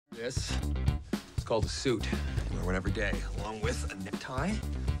This is called a suit. You wear one every day, along with a necktie,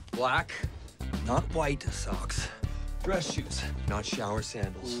 black, not white socks, dress shoes, not shower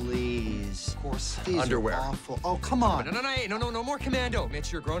sandals. Please. Of course, These underwear. Are awful. Oh, come on. No more commando.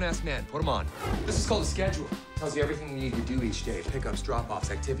 Mitch, you're a grown-ass man. Put them on. This is called a schedule. Tells you everything you need to do each day. Pickups,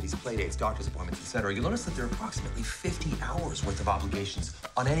 drop-offs, activities, play dates, doctor's appointments, etc. You'll notice that there are approximately 50 hours worth of obligations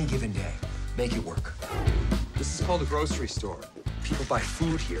on any given day. Make it work. This is called a grocery store. People buy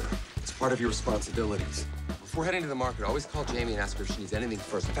food here. It's part of your responsibilities. Before heading to the market, always call Jamie and ask her if she needs anything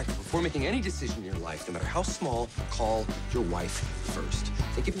first. In fact, before making any decision in your life, no matter how small, call your wife first.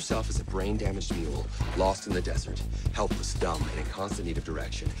 Think of yourself as a brain-damaged mule, lost in the desert, helpless, dumb, and in constant need of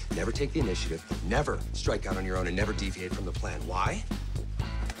direction. Never take the initiative, never strike out on your own, and never deviate from the plan. Why?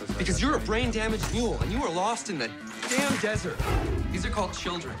 Because you're a brain-damaged mule, and you are lost in the damn desert. These are called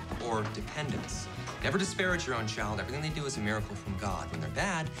children, or dependents. Never disparage your own child. Everything they do is a miracle from God. When they're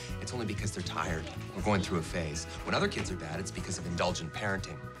bad, it's only because they're tired or going through a phase. When other kids are bad, it's because of indulgent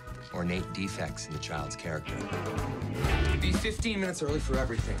parenting or innate defects in the child's character. Be 15 minutes early for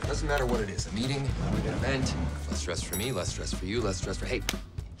everything. Doesn't matter what it is. A meeting, an event. Less stress for me, less stress for you, less stress for... Hey,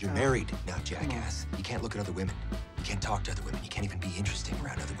 you're married now, jackass. You can't look at other women. You can't talk to other women. You can't even be interesting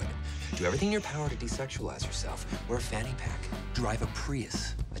around other women. Do everything in your power to desexualize yourself. Wear a fanny pack. Drive a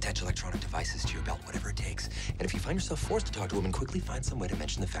Prius. Attach electronic devices to your belt, whatever it takes. And if you find yourself forced to talk to a woman, quickly find some way to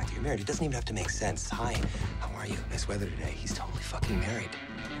mention the fact that you're married. It doesn't even have to make sense. Hi, how are you? Nice weather today. He's totally fucking married.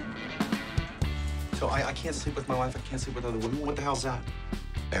 So I can't sleep with my wife. I can't sleep with other women. What the hell's that?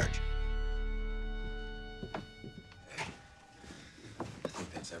 Marriage. Hey, I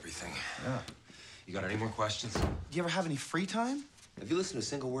think that's everything. Yeah. You got any more questions? Do you ever have any free time? Have you listened to a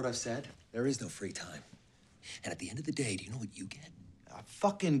single word I've said? There is no free time. And at the end of the day, do you know what you get? A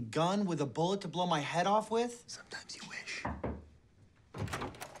fucking gun with a bullet to blow my head off with? Sometimes you wish.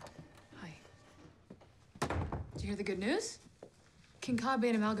 Hi. Did you hear the good news? King Kabe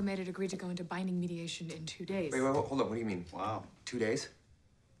and Amalgamated agreed to go into binding mediation in 2 days. Wait, hold on. What do you mean? Wow. 2 days?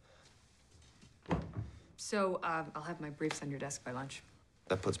 So, I'll have my briefs on your desk by lunch.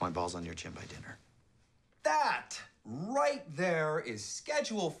 That puts my balls on your chin by dinner. That right there is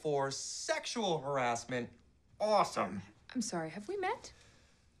Schedule 4 sexual harassment. Awesome. I'm sorry, have we met?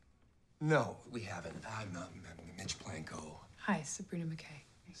 No, we haven't. I'm Mitch Planko. Hi, Sabrina McKay.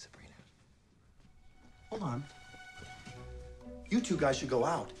 Sabrina. Hold on. You two guys should go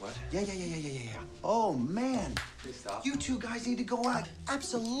out. What? Yeah. Oh, man. Please stop. You two guys need to go out.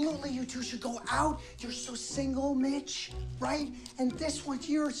 Absolutely, you two should go out. You're so single, Mitch, right? And this one,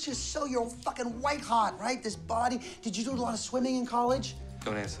 you're fucking white hot, right? This body. Did you do a lot of swimming in college?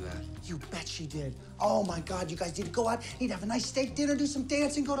 Don't answer that. You bet she did. Oh, my God, you guys need to go out. Need to have a nice steak dinner, do some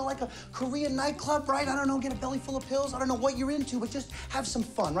dancing, go to like a Korean nightclub, right? I don't know, get a belly full of pills. I don't know what you're into, but just have some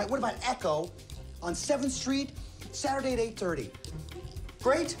fun, right? What about Echo on 7th Street, Saturday at 8:30?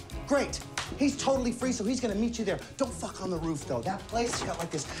 Great? Great. He's totally free, so he's gonna meet you there. Don't fuck on the roof, though. That place has got like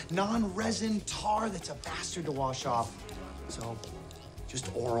this non-resin tar that's a bastard to wash off. So,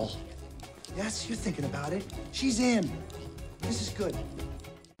 just oral. Yes, you're thinking about it. She's in. This is good.